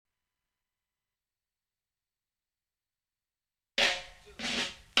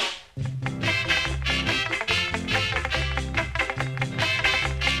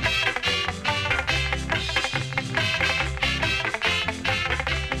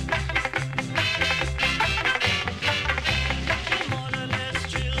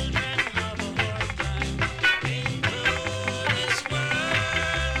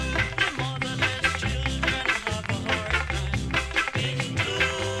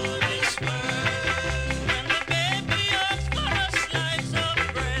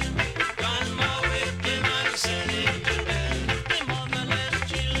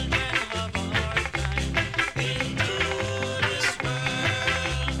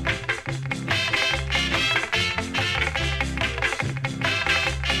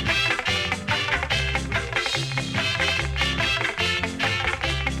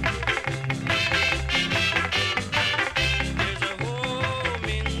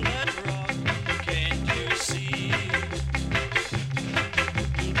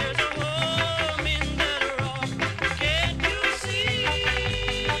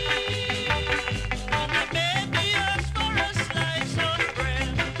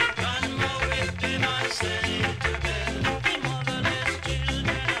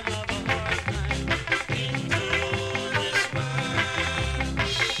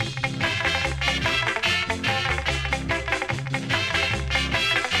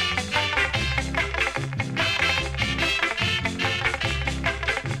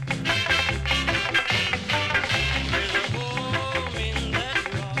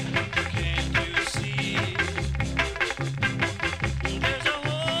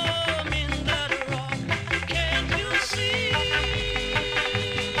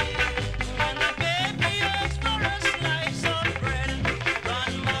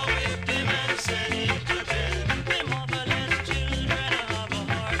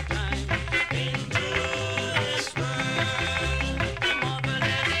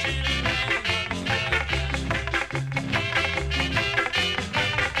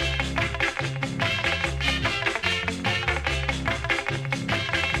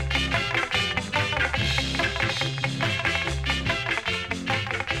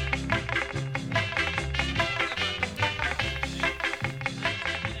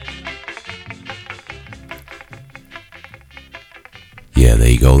There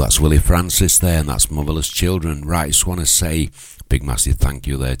you go, that's Willie Francis there, and that's Motherless Children. Right, just want to say big massive thank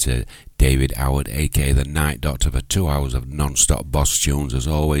you there to David Howard, aka the Night Doctor, for 2 hours of non-stop boss tunes. As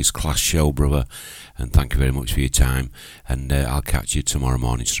always, class show, brother, and thank you very much for your time, and I'll catch you tomorrow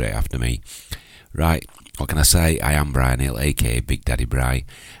morning straight after me. Right, what can I say? I am Brian Hill, aka Big Daddy Bri,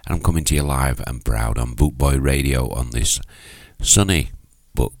 and I'm coming to you live and proud on Bootboy Radio on this sunny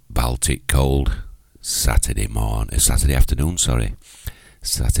but Baltic cold Saturday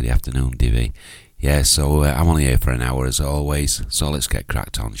afternoon, divvy. Yeah, so I'm only here for an hour as always, so let's get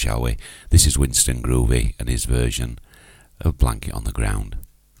cracked on, shall we? This is Winston Groovy and his version of Blanket on the Ground.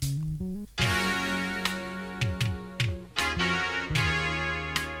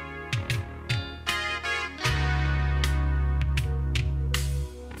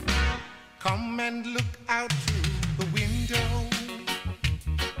 Come and look out through the window.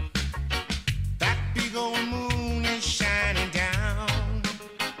 That big old moon is shining down.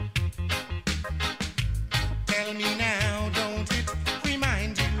 Tell me now, don't it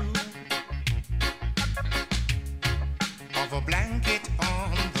remind you of a blanket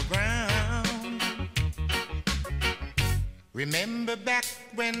on the ground? Remember back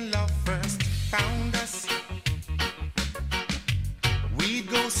when love first found us? We'd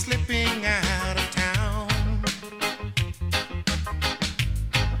go slipping out of town,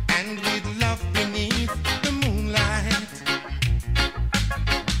 and we'd love beneath the moonlight,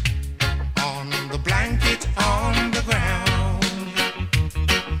 on the blanket on the ground.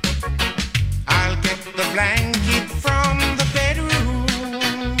 I'll get the blanket from the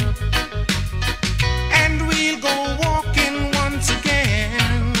bedroom, and we'll go walking once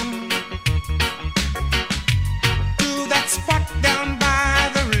again to that spot down by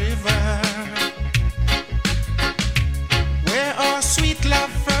the river where our sweet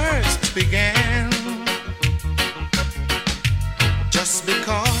love first began. Just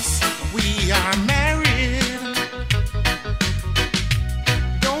because we are married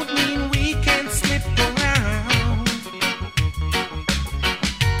don't mean we can slip around.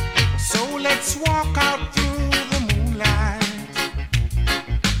 So let's walk out through the moonlight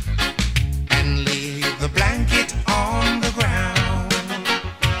and lay the blanket on the ground.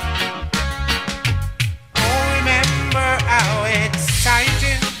 Oh, remember how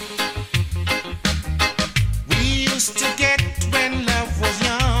exciting we used to get when love was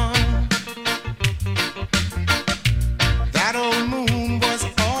young. That old moon was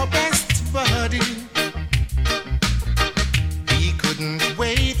our best buddy. We couldn't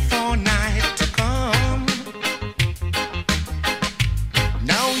wait for night to come.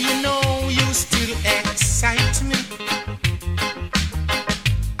 Now you know you still excite me.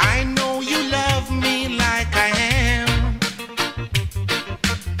 I know you love me like I am.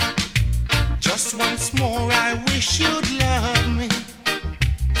 Just once more I wish you'd love me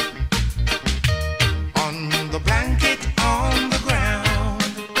on the blanket on the ground.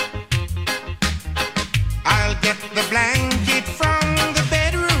 I'll get the blanket from the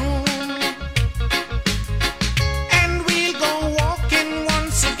bedroom, and we'll go walking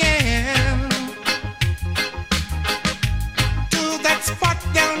once again to that spot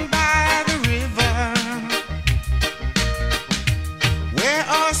down by the river where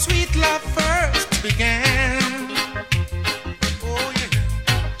our sweet love first began. Oh yeah.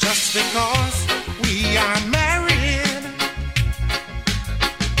 Just because we are married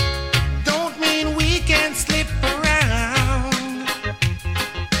don't mean we can slip around.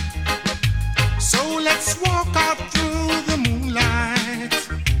 So let's walk out through the moonlight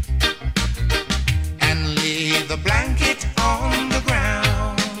and lay the blanket on the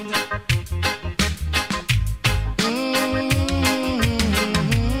ground.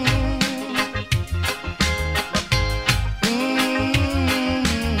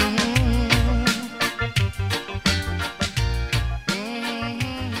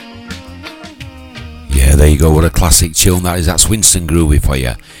 Yeah, there you go, what a classic tune that is. That's Winston Groovy for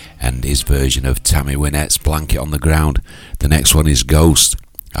you, and his version of Tammy Wynette's Blanket on the Ground. The next one is Ghost,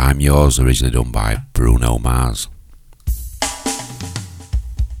 I'm Yours, originally done by Bruno Mars.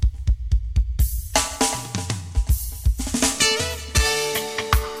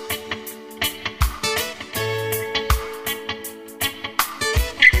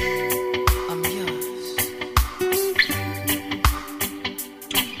 I'm yours.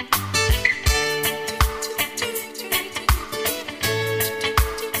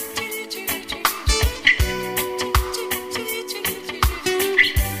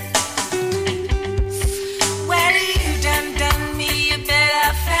 Well, you done me, you bet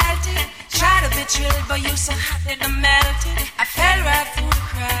I felt it. Tried to be chilled, but you so hot that I melted. I fell right through the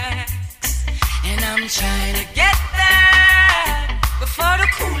cracks, and I'm trying to get that before before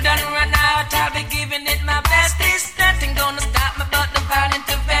the cool done run out, I'll be giving it my best. There's nothing gonna stop me but divine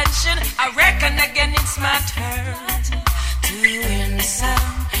intervention. I reckon again it's my turn to win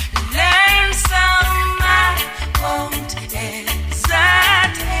some, learn some. I won't hesitate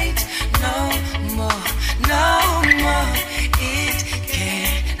no more, no more. It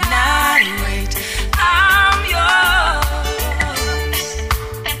cannot wait. I'm yours.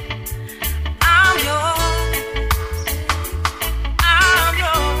 I'm yours. I'm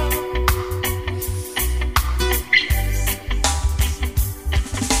yours.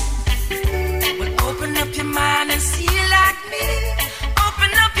 Well, open up your mind and see like me.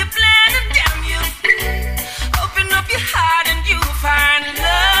 Open up your plan and damn you free. Open up your heart and you'll find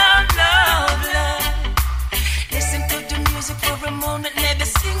love, love, love. Listen to the music for a moment, maybe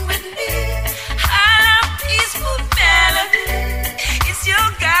sing with me. How peaceful melody. It's your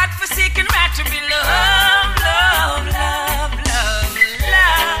God-forsaken right to be loved, love, love, love,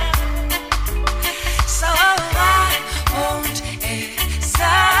 love. So I won't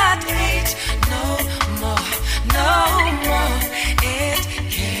hesitate no more, no more. It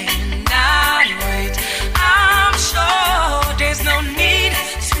cannot wait. I'm sure there's no need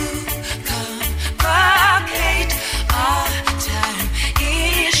to complicate. Our time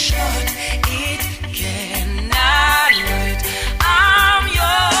is short. It cannot wait. I'm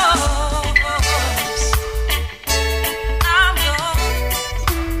yours. I'm yours.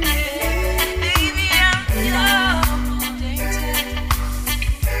 Baby, I'm yours.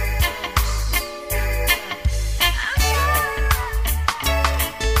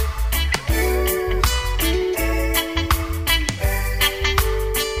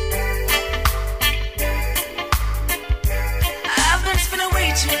 I've been spending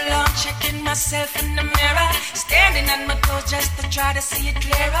way too long checking myself in the mirror, standing on my toes just to try to see it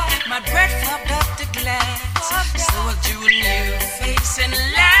clearer. My breath fogged up the glass, so I drew a new face and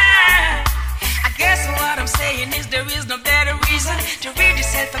laughed. I guess what I'm saying is there is no better reason to rid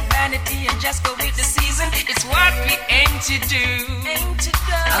yourself of vanity and just go with the season. It's what we aim to do.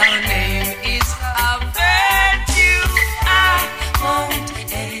 Our name is our virtue. I won't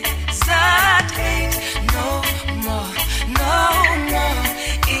hesitate no more, no more.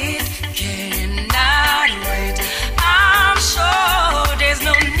 It cannot wait. I'm sure there's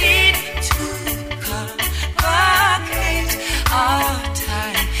no need to complicate. Our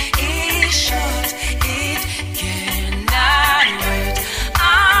time is short. It cannot wait.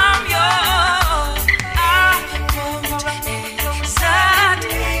 I'm yours. I won't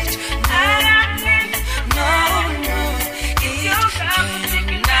hesitate no more. It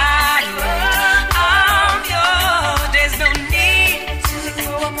cannot wait. I'm yours. There's no need to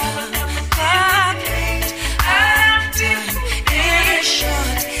complicate. Our time is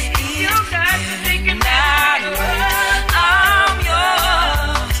short. It cannot wait. I'm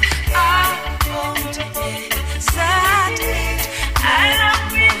yours. I won't hesitate. I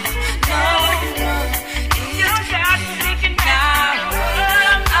love you no more. You got me now.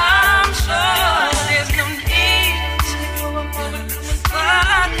 I'm sure there's no need to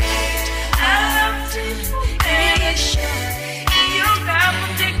complicate. Our time is short. You got me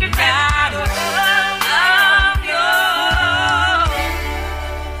thinking now. I'm yours.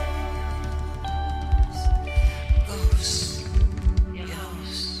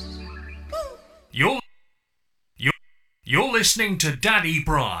 Yours. You're listening to Daddy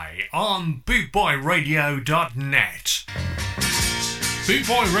Bry on bootboyradio.net.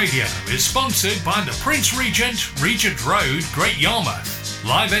 Bootboy Radio is sponsored by the Prince Regent, Regent Road, Great Yarmouth.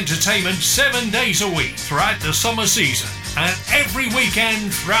 Live entertainment 7 days a week throughout the summer season and every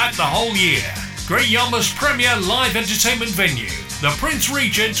weekend throughout the whole year. Great Yarmouth's premier live entertainment venue, the Prince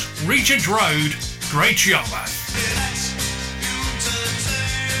Regent, Regent Road, Great Yarmouth.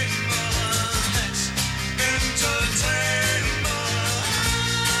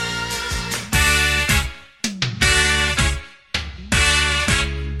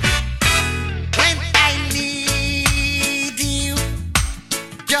 When I need you,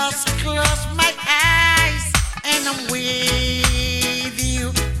 just close my eyes and I'm with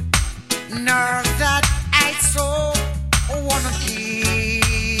you. Know that I so wanna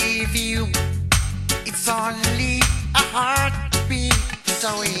give you. It's only a heartbeat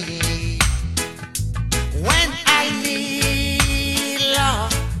away. When I need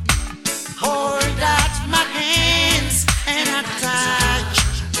love, hold out my hands and I touch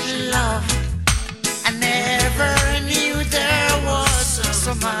love. I never knew there was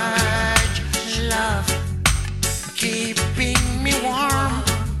so much love keeping me warm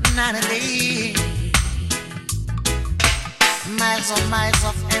night and day. Miles on miles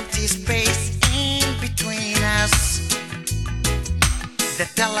of empty space in between us. The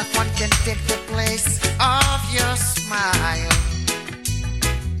telephone can take the place of your smile.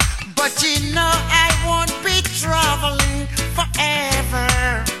 But you know I won't be traveling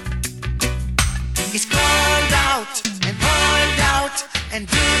forever. It's cold out and hold out and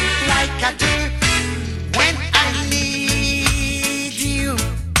do like I do when I need you.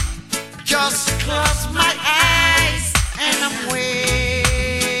 Just close my eyes and I'm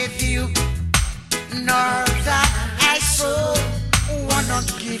with you. Know that I so wanna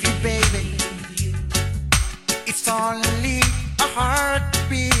give you, baby. It's only a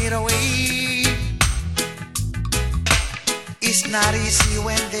heartbeat away. It's not easy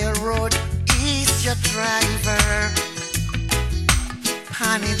when the road is your driver.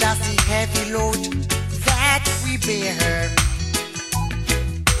 Honey, that's the heavy load that we bear.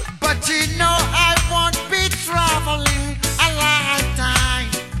 But you know I won't be traveling a lifetime.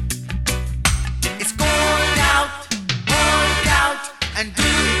 It's cold out, and do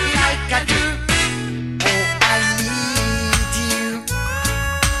like I do. Oh, I need you.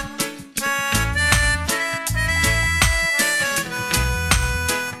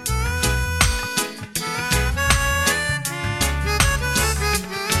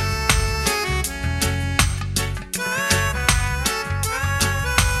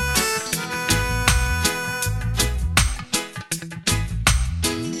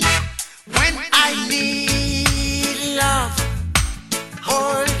 When I need love,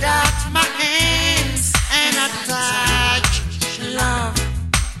 hold out my hands and I touch love.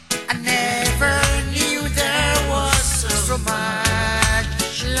 I never knew there was so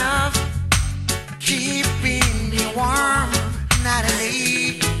much love keeping me warm, not a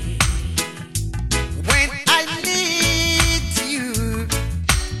leak. When I need you,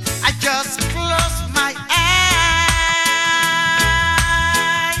 I just close my eyes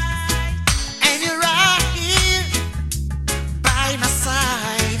and you're right here by my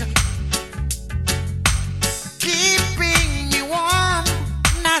side, keeping me warm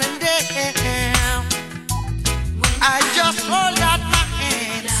night and day. I just hold out my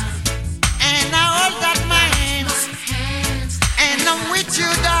hands and I hold out my hands and I'm with you,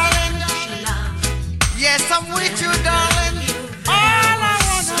 darling. Yes, I'm with you, darling. All I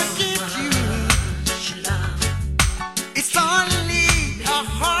wanna give you, it's only a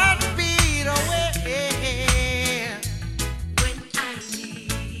heartbeat away.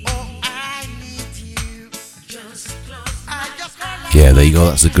 Oh, I need you. I just hold Yeah, there you go.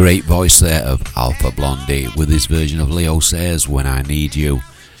 That's a great voice there of Alpha Blondy with his version of Leo Sayers, When I Need You.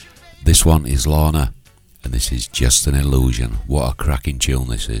 This one is Lorna, and this is Just an Illusion. What a cracking tune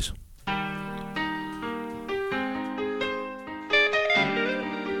this is.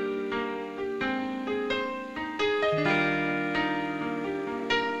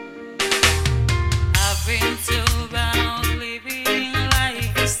 I've been too bound living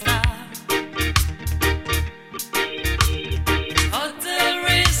like a star. Oh, there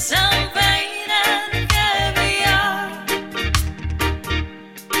is some pain and caviar,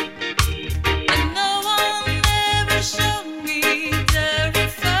 and no one ever showed me the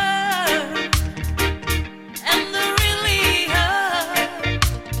reverse.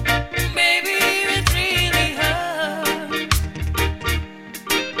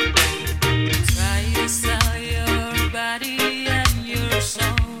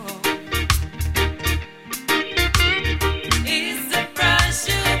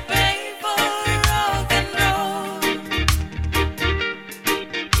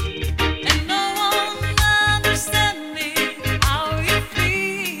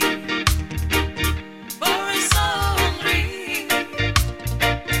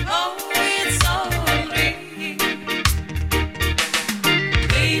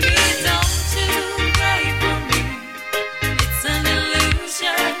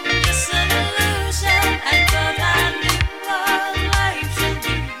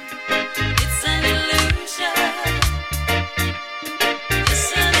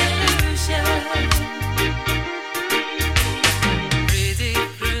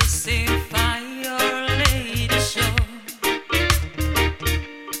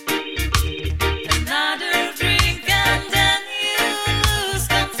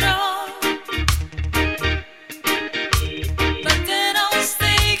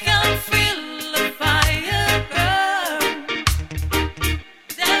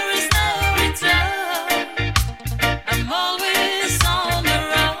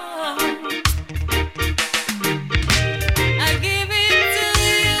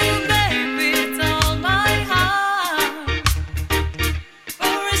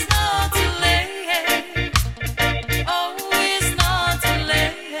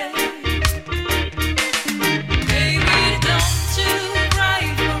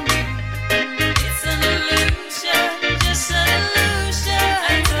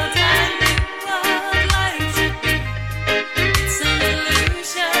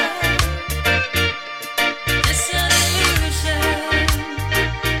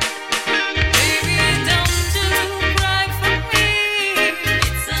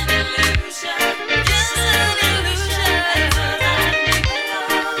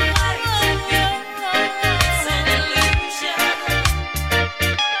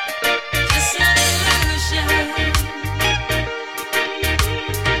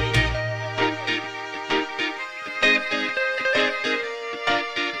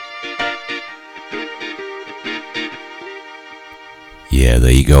 Yeah,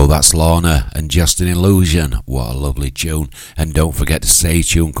 there you go, that's Lorna and Just an Illusion. What a lovely tune. And don't forget to stay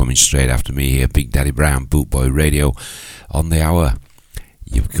tuned, coming straight after me here, Big Daddy Brown, Bootboy Radio. On the hour,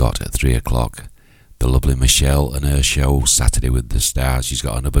 you've got at 3 o'clock the lovely Michelle and her show, Saturday with the Stars. She's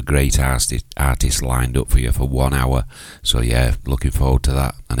got another great artist lined up for you for 1 hour. So yeah, looking forward to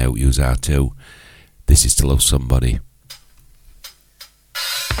that, and I hope you are too. This is To Love Somebody.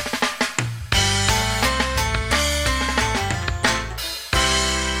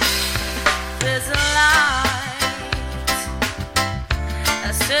 There's a light,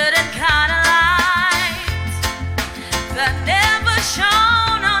 a certain kind of light that never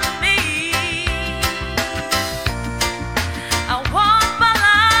shone on me. I want my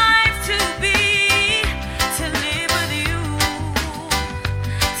life to be, to live with you,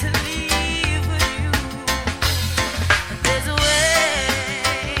 to live with you. There's a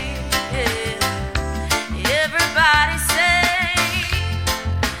way, everybody say,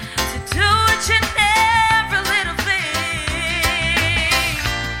 to do each and every little thing.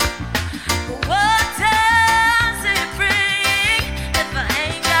 But what does it bring if I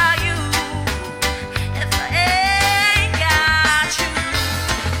ain't got you? If I ain't got you,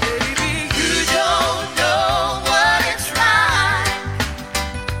 baby, you don't know what it's like.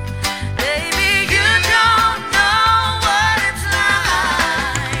 Baby, you don't know what it's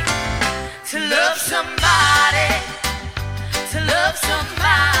like to love somebody, to love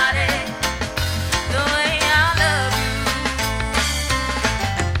somebody the way I love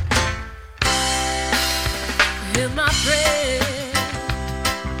you. In my prayer,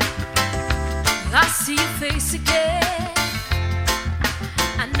 I see your face again.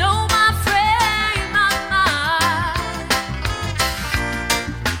 I know my frame of mind.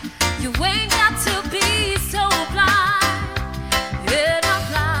 You ain't got to be so blind, yeah, not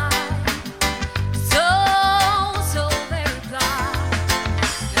blind, so very blind.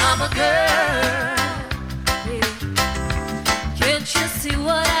 I'm a girl, yeah. Can't you see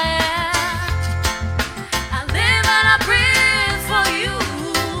what I am? I live and I breathe for you.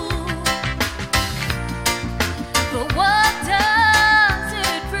 But what does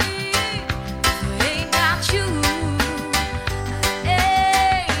it bring if I ain't got you? I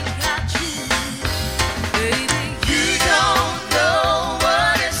ain't got you, baby. You don't know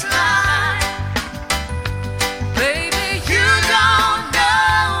what it's like. Baby, you don't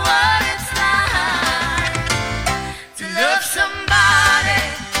know what it's like to love somebody,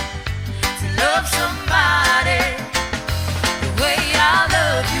 to love somebody the way I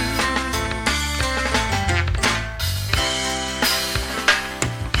love you.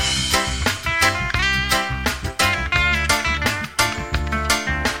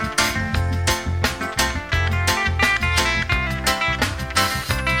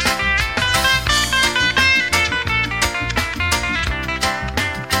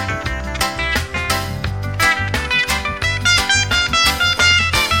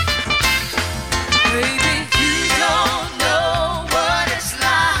 Baby, you don't know what it's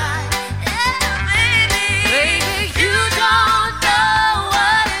like. Yeah, baby. Baby, you don't know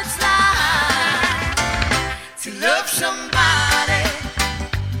what it's like to love somebody,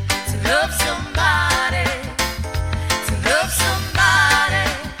 to love somebody, to love somebody,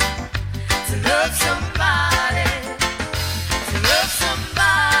 to love somebody, to love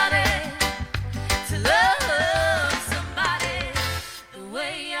somebody, to love somebody the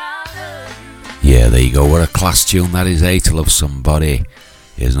way I love you. Yeah, there you go, what a class tune that is, eh? To Love Somebody.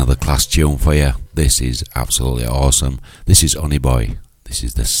 Here's another class tune for you. This is absolutely awesome. This is Honey Boy. This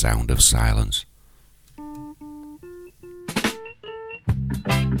is The Sound of Silence.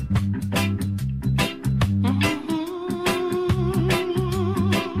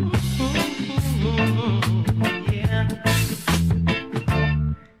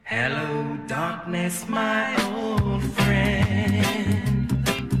 Hello, darkness, my old friend.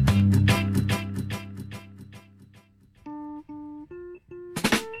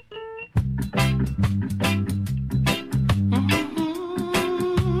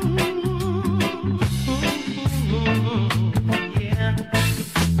 Yeah.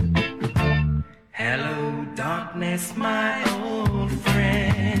 Hello, darkness, my old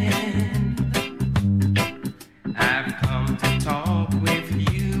friend. I've come to talk with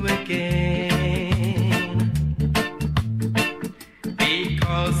you again.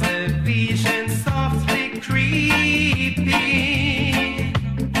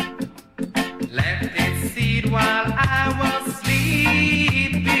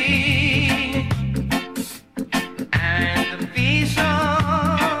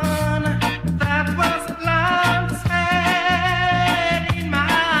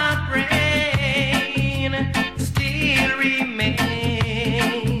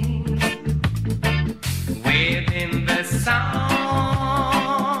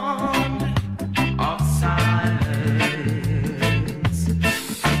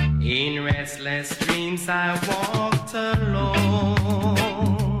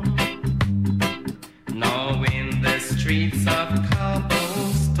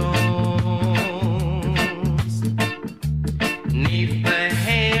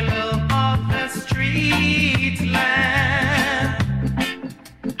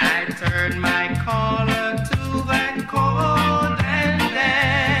 turn my collar to the cold and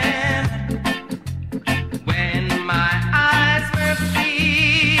damp. When my eyes were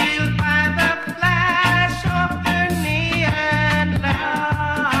filled by the flash of the neon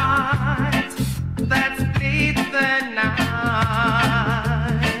lights that split the night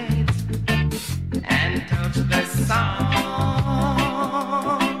and touched the sound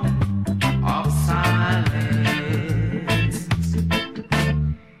of silence.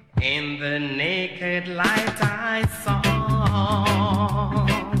 In the naked light I saw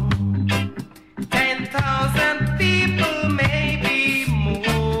 10,000 people, maybe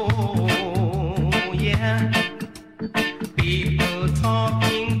more, yeah. People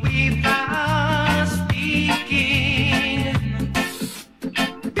talking without speaking,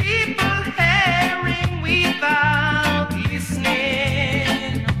 people hearing without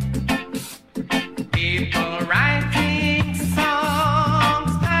listening, people writing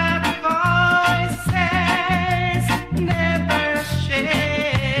songs that voices never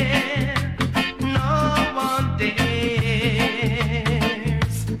share. No one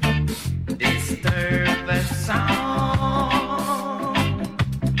dares disturb the sound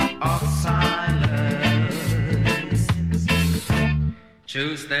of silence.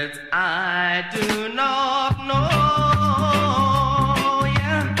 Truths that I do not know,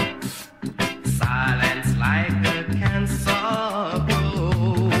 yeah. Silence like a cancer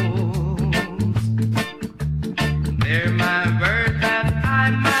grows. They're my word that I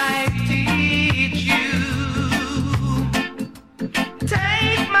might teach you.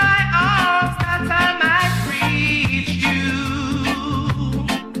 Take my arms that I might reach you.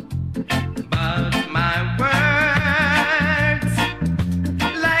 But my words,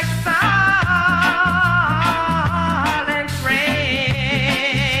 like silent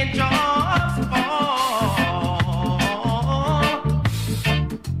raindrops fall,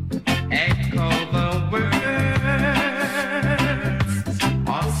 echo the words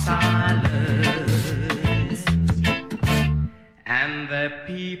of silence. And the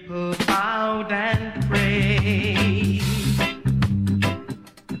people bowed and prayed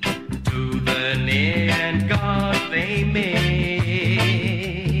to the neon god they made.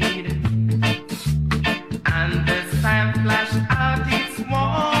 And the sun flashed out its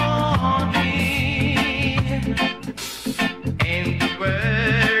warning. In the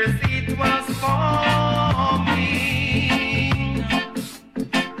words it was forming.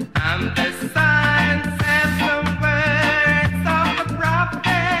 And the sun says the words of the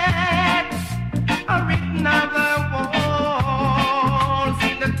prophet are written on the walls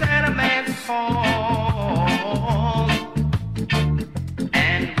in the tenement halls,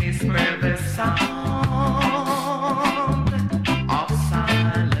 and whisper the sound of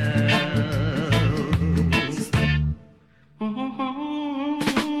silence.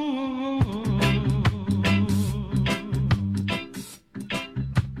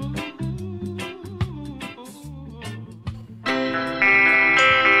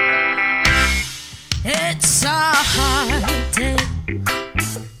 It's a heartache,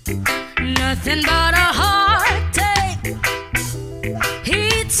 nothing but a heartache.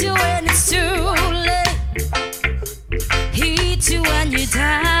 Hits you when it's too late, hits you when you're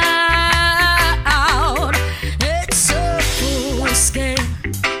down. It's a fool's game,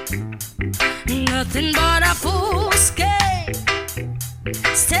 nothing but a fool's game.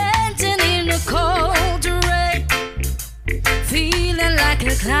 Standing in the cold rain, feeling like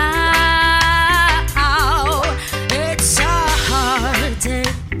a cloud. It's a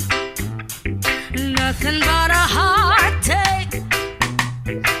heartache, nothing but a heartache.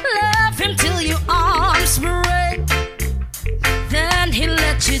 Laughing till your arms break, then he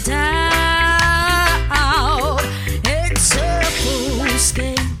let you down. It's a fool's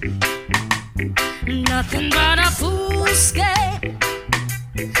game, nothing but a fool's game.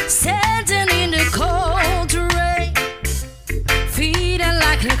 Standing in the cold rain, feeling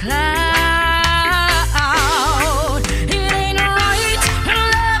like a cloud. It ain't right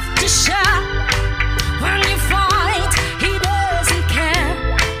and left to shout. When you fight, he doesn't care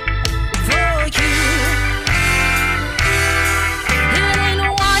for you. It ain't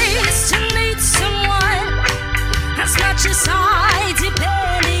wise to need someone as much as I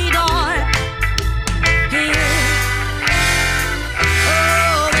depended on you.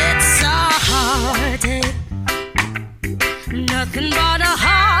 Oh, it's a heartache, nothing but a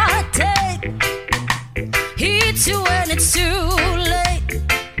heartache.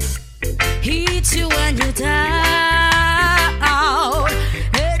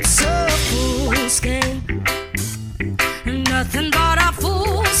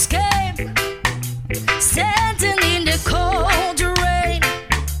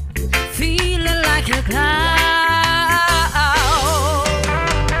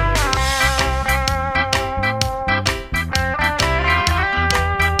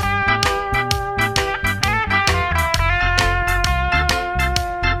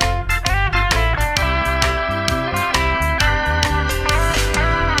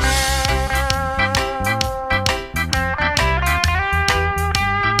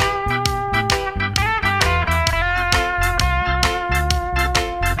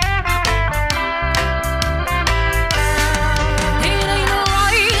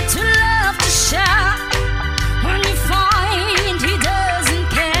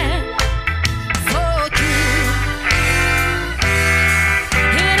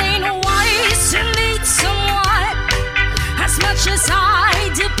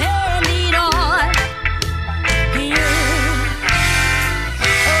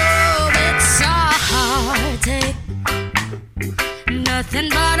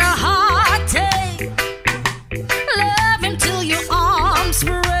 got a heartache. Love him till your arms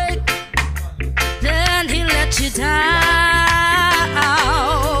break. Then he let you down.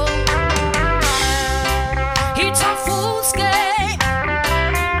 It's a fool's game,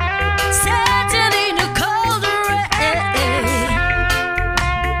 standing in the cold rain.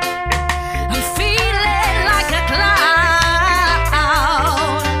 I'm feeling like a clown.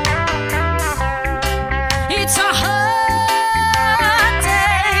 It's a hard day.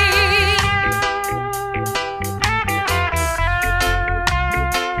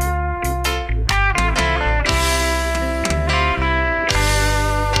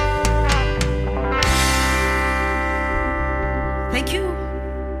 Thank you.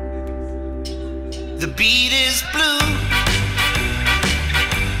 The beat is blue.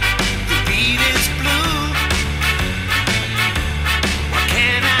 The beat is blue. What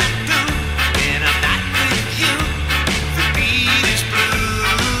can I do when I'm not with you? The beat is blue.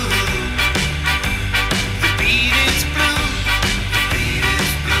 The beat is blue. The beat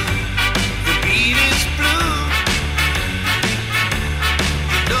is blue. The beat is blue.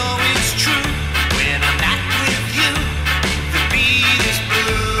 You know it's true when I'm not with you. The beat is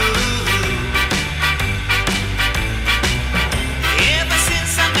blue. Ever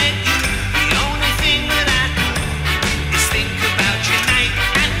since I met you, the only thing that I do is think about you night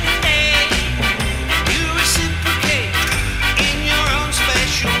and day. You reciprocate in your own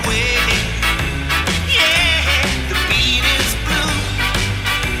special way. Yeah, the beat is blue.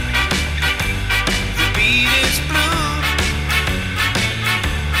 The beat is blue.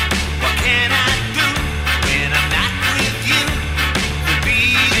 What can I do when I'm not with you? The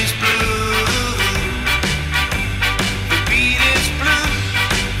beat is blue. The beat is blue.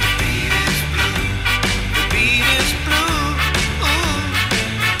 The beat is blue. The beat is blue. Ooh.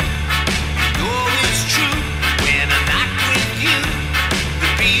 You know it's true when I'm not with you. The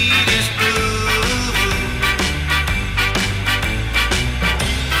beat is blue.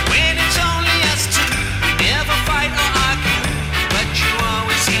 When it's only us two, we never fight or argue, but you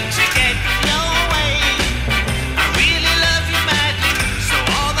always seem to get your way. I really love you madly, so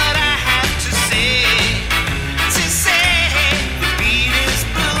all that I have to say, the beat is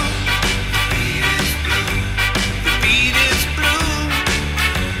blue. The beat is blue. The beat is blue.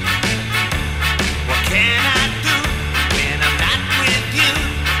 What can I do when I'm not with you?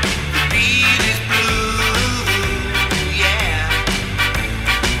 The beat is blue. Yeah.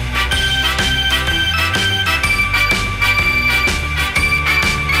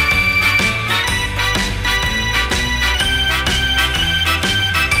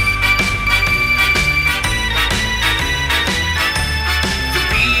 The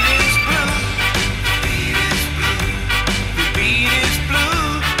beat is blue. The beat is blue. The beat is blue.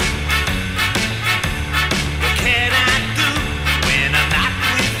 What can I do when I'm not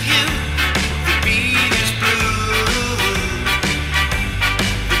with you? The beat is blue.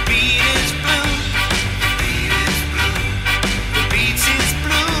 The beat is blue. The beat is blue. The beat is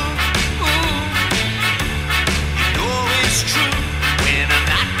blue. Ooh. You know it's true when I'm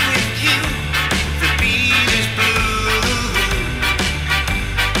not with you. The beat is blue.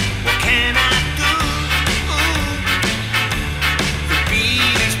 What can I do? Ooh. The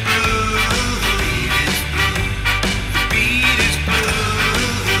beat is blue. The beat is blue. The beat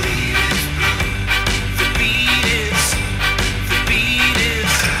is blue. The beat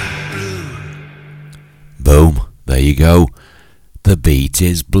is blue. Boom. There you go. The beat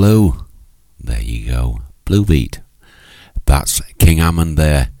is blue. There you go. Blue beat. That's King Hammond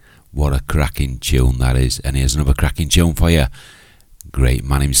there. What a cracking tune that is. And here's another cracking tune for you. Great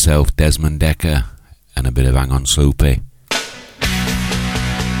man himself, Desmond Decker. And a bit of Hang On Sloopy.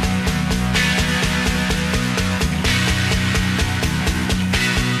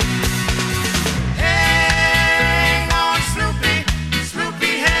 Hang on, Snoopy,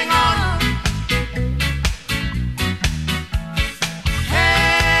 Snoopy, hang on.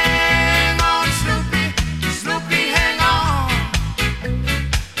 Hang on, Snoopy, Snoopy, hang on.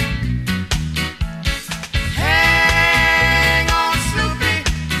 Hang on, Snoopy,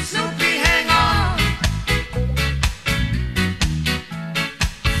 Snoopy, hang on.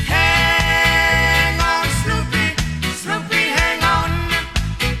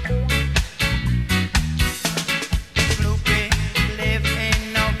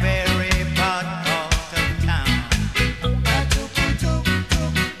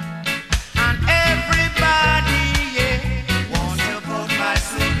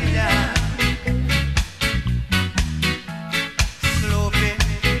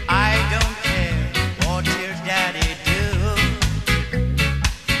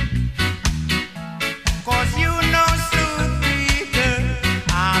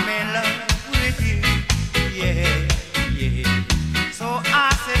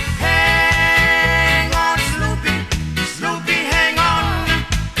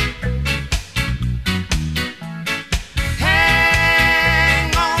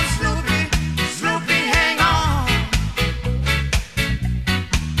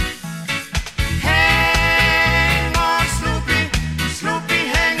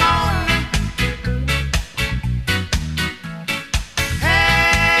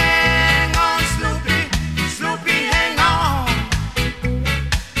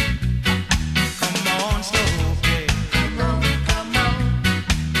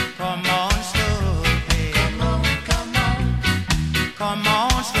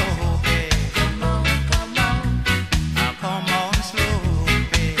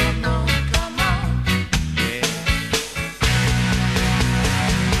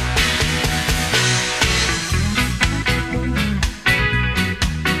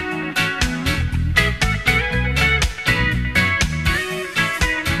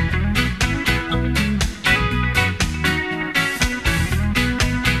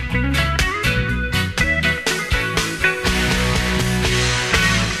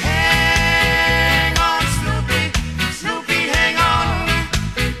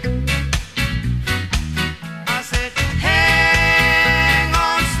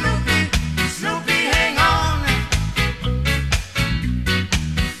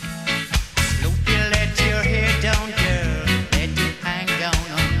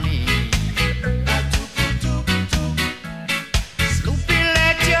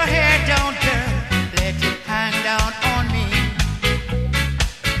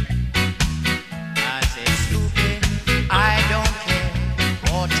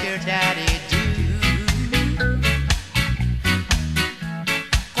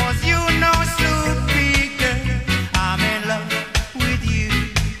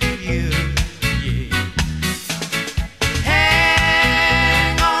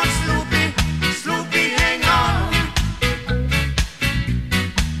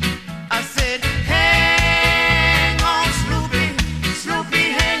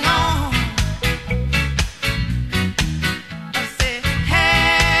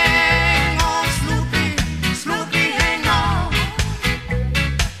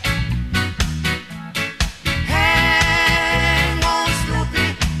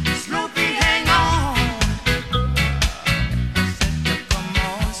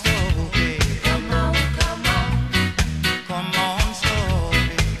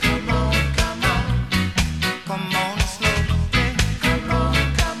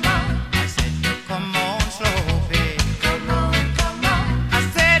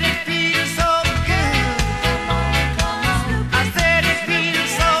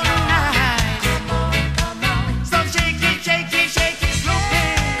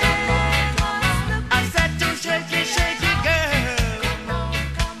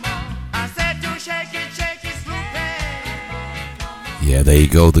 Yeah, there you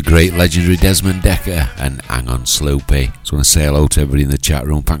go, the great legendary Desmond Decker and Hang On Sloopy. Just want to say hello to everybody in the chat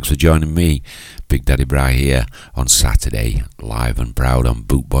room. Thanks for joining me, Big Daddy Bry, here on Saturday, live and proud on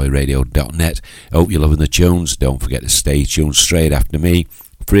bootboyradio.net. Hope you're loving the tunes. Don't forget to stay tuned straight after me,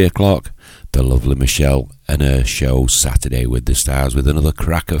 3 o'clock, the lovely Michelle and her show Saturday with the Stars with another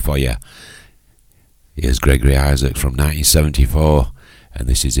cracker for you. Here's Gregory Isaacs from 1974, and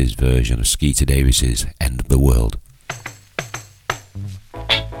this is his version of Skeeter Davis's End of the World.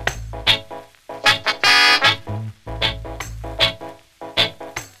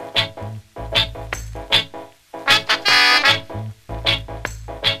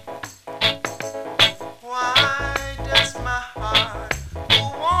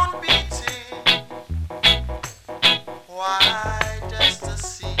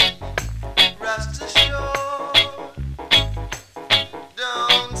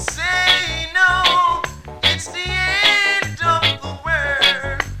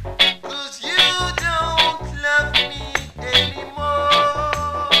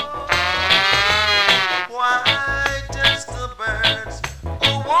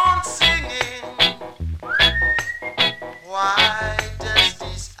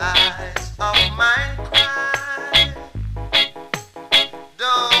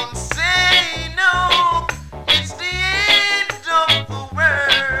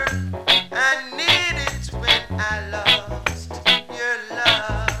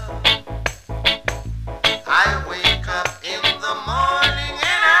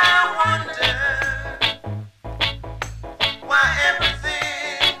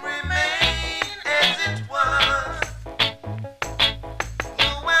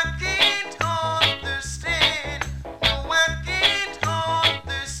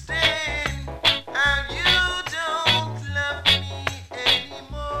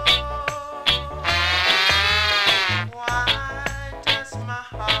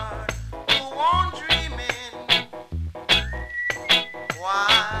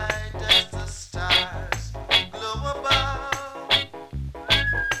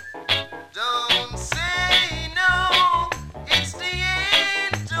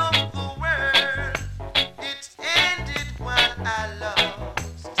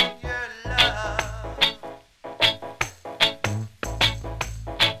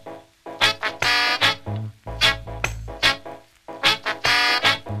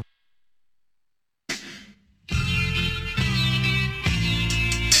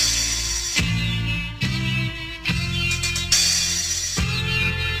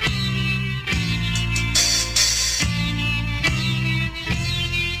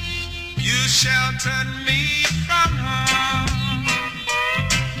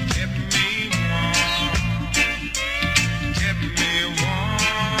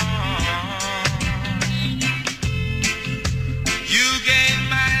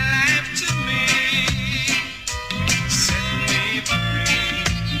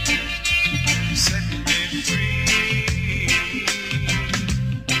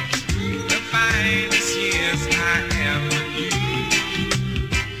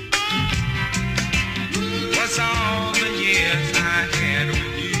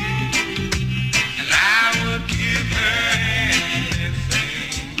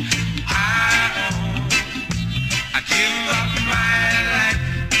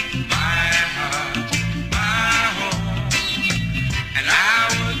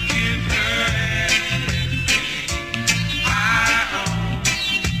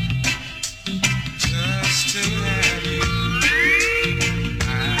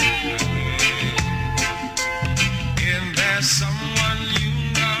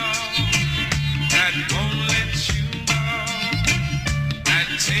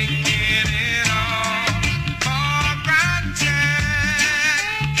 Taking it all for granted.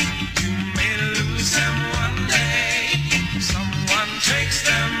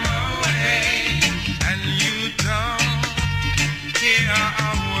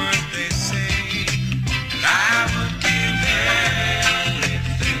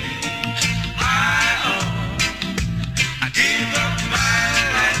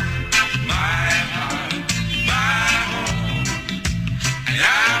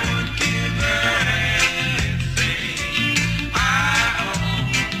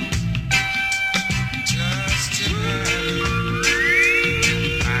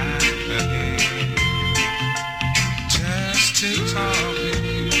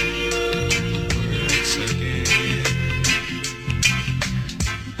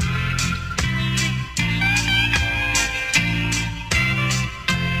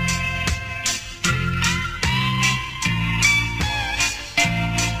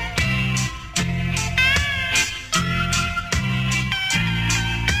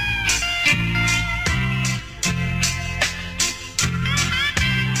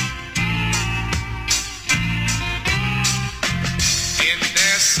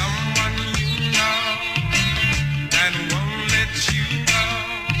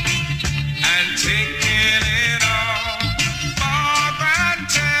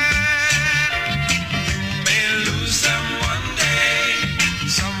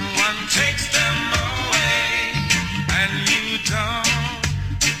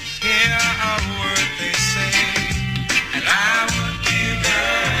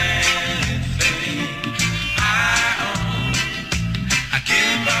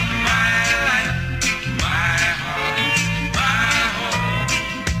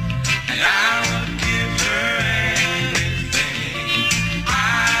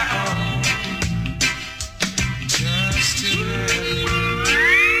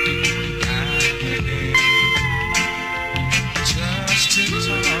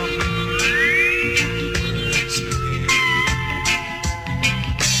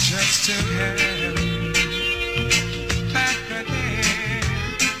 just to have you.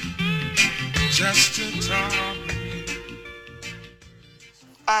 Just to talk with you.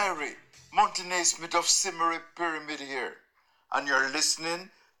 Irie, Montenay Smith of Simmery Pyramid here, and you're listening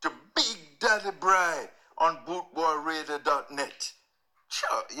to Big Daddy Bry on bootboyradio.net.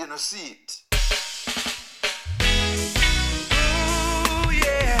 Sure, you know, see it. Oh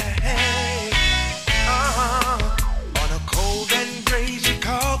yeah, on a cold and gray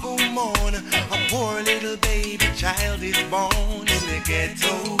Chicago morn, a poor little baby child is born in the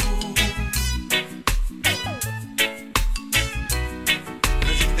ghetto.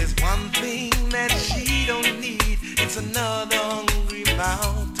 'Cause if there's one thing that she don't need, it's another hungry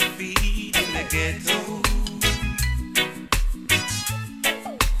mouth to feed in the ghetto.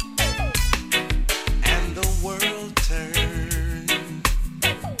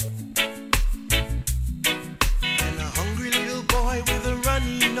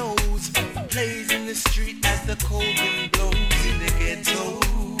 The cold wind blows in the ghetto.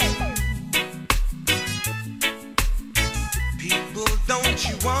 People, don't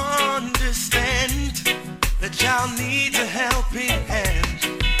you understand? The child needs a helping hand,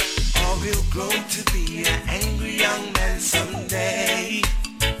 or he'll grow to be an angry young man someday.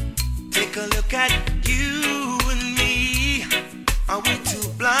 Take a look at you and me. Are we too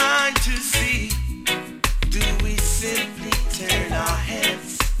blind to see? Do we simply turn our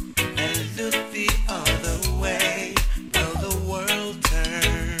heads and look the other way? Well, the world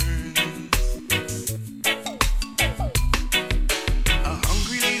turns. A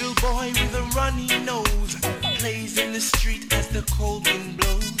hungry little boy with a runny nose plays in the street as the cold wind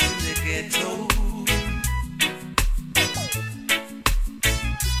blows in the ghetto.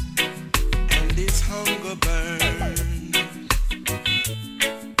 And his hunger burns.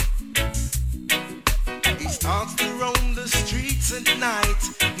 He starts to roam the streets at night.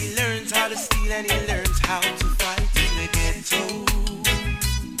 He learns how to steal and he learns how to fight in the ghetto.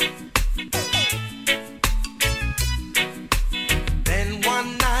 Then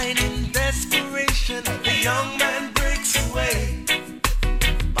one night in desperation, the young man breaks away,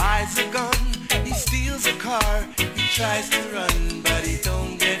 buys a gun, he steals a car, he tries to run, but he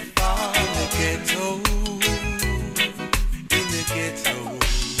don't get far in the ghetto. In the ghetto.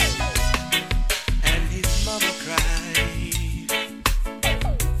 And his mama cries.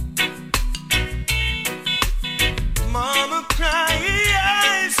 Mama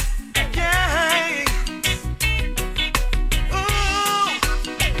cries, yeah. Ooh,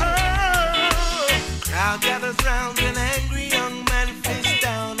 oh. Crowd gathers round an angry young man, face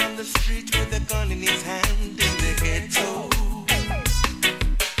down on the street with a gun in his hand in the ghetto.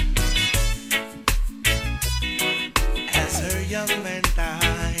 As her young man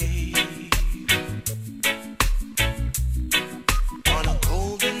died on a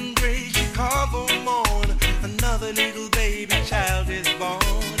cold and gray Chicago morn, another little baby child is born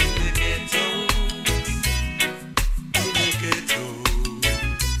in the ghetto. In the ghetto.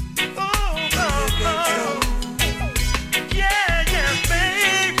 Oh, oh, oh. Yeah, yeah,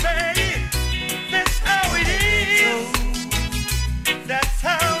 baby. That's how it is. That's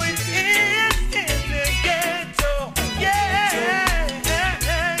how it is in the ghetto. Yeah.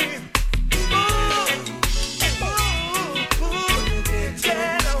 Ooh, ooh, ooh,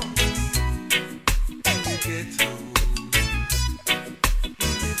 ghetto. In the ghetto.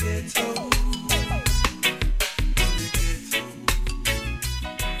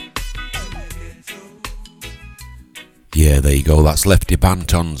 Yeah, there you go. That's Lefty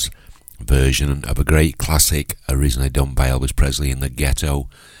Banton's version of a great classic originally done by Elvis Presley in the Ghetto.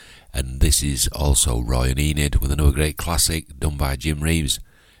 And this is also Roy and Enid with another great classic done by Jim Reeves.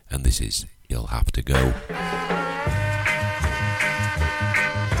 And this is You'll Have to Go.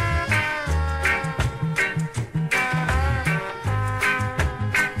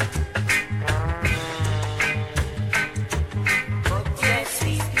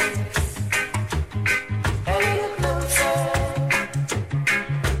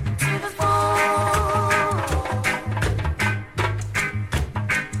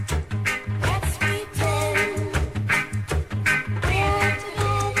 We're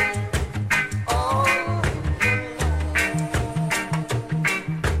together, oh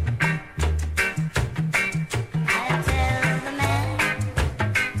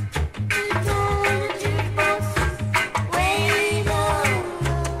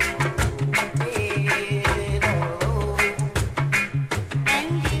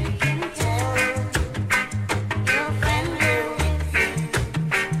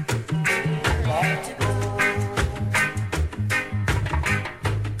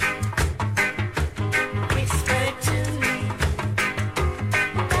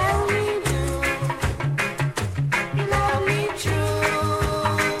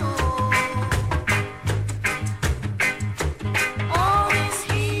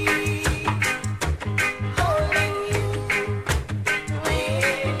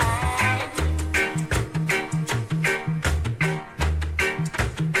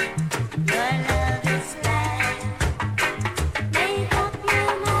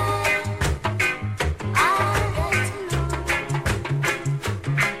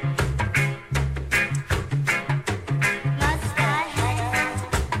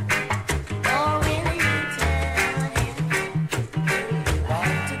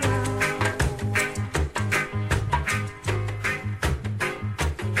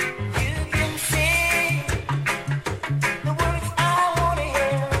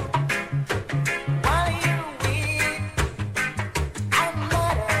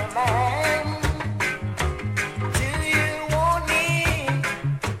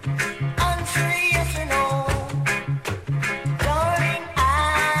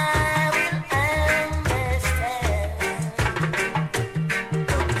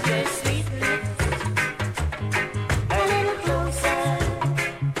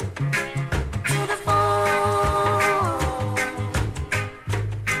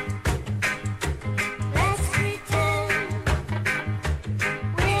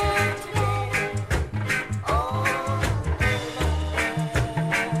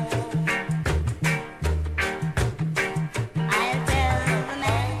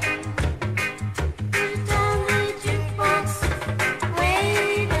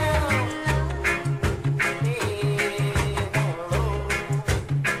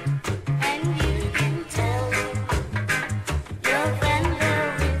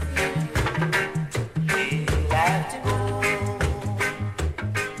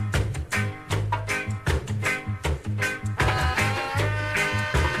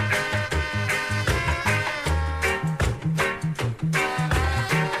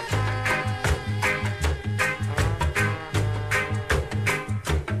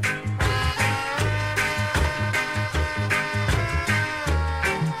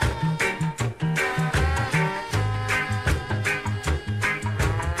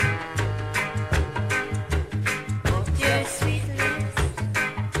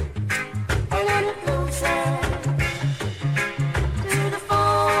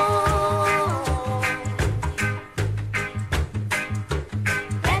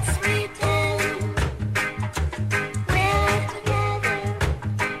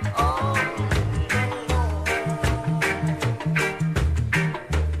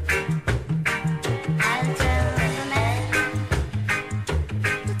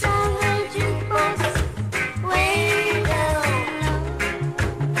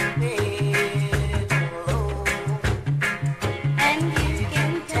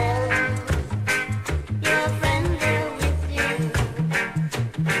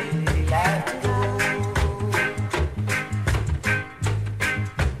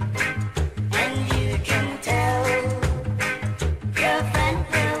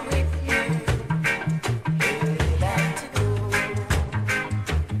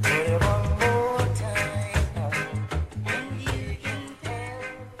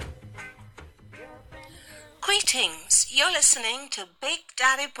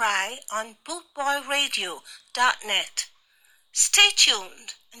Daddy Bry on bootboyradio.net. Stay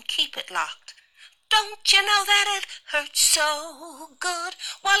tuned and keep it locked. Don't you know that it hurts so good?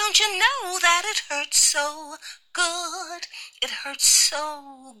 Why don't you know that it hurts so good? It hurts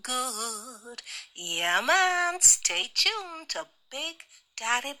so good. Yeah, man, stay tuned to Big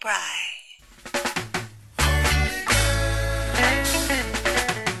Daddy Bry.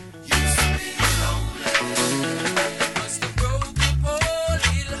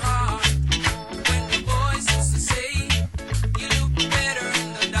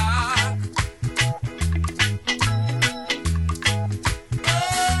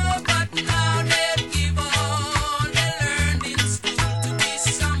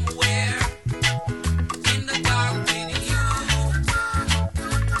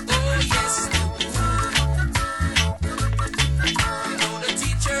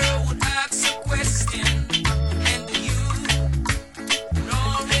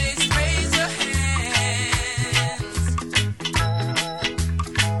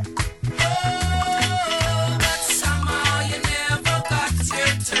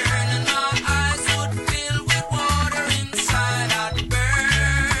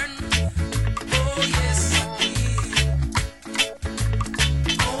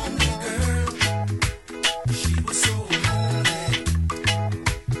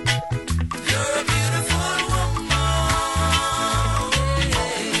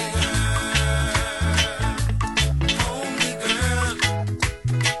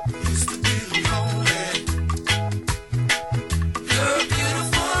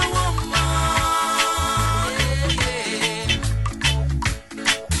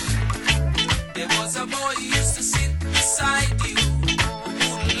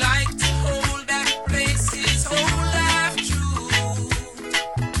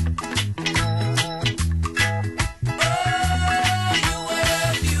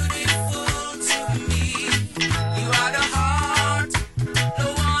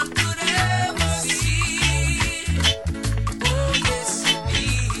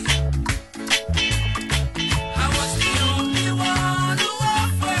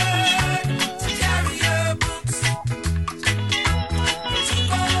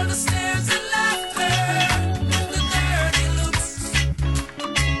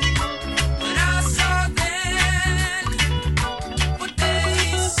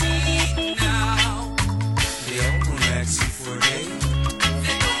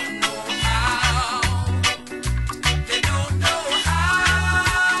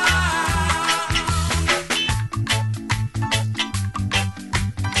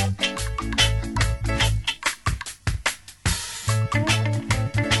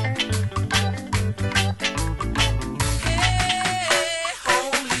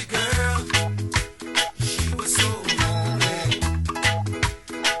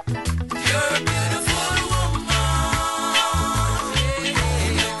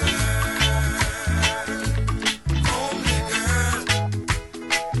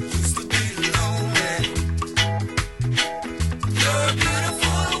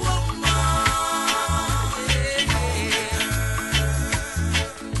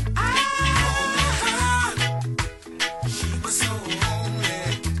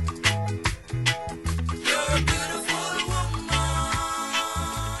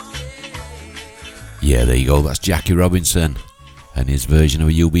 Yeah, there you go, that's Jackie Robinson and his version of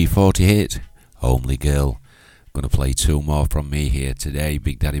a UB40 hit, Homely Girl. I'm going to play two more from me here today,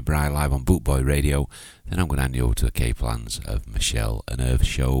 Big Daddy Bry live on Bootboy Radio. Then I'm going to hand you over to the K-Plans of Michelle and Irv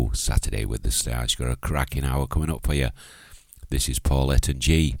show, Saturday with the Stars. Got a cracking hour coming up for you. This is Paulette and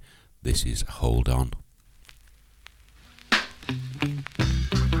G. This is Hold On.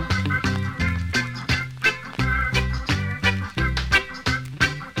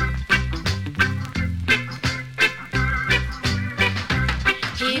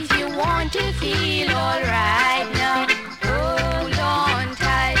 If you want to feel alright now, hold on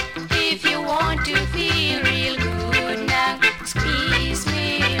tight. If you want to feel real good now, squeeze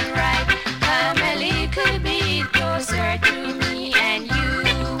me right. Come a little bit closer to me and you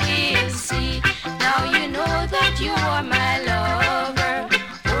will see. Now you know that you are my lover.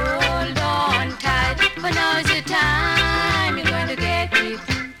 Hold on tight, but now's the time you're going to get it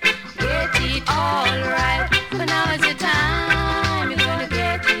alright. But now's the time you're going to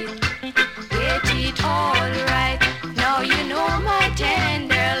get it alright. Now you know my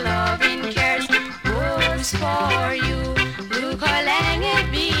tender loving cares goes for you. Look how long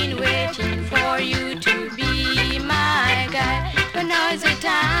I've been waiting for you to be my guy. But now's the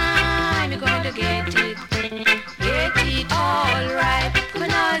time you're going to get it alright. But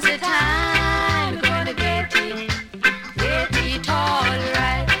now's the time you're going to get it alright.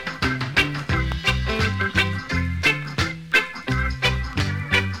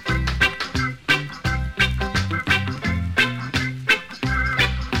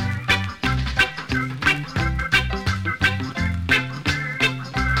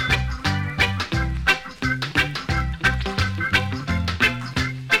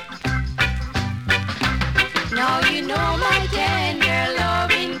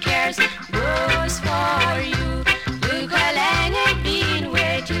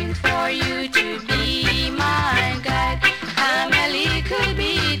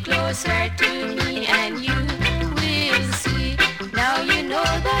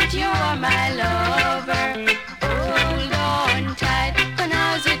 you're my lover. Hold on tight, for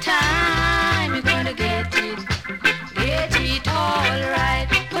now's the time you're gonna get it alright.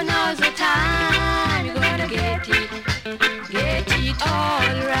 For now's the time you're gonna get it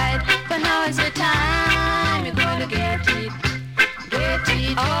alright. For now's the time you're gonna get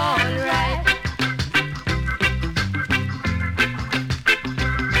it alright.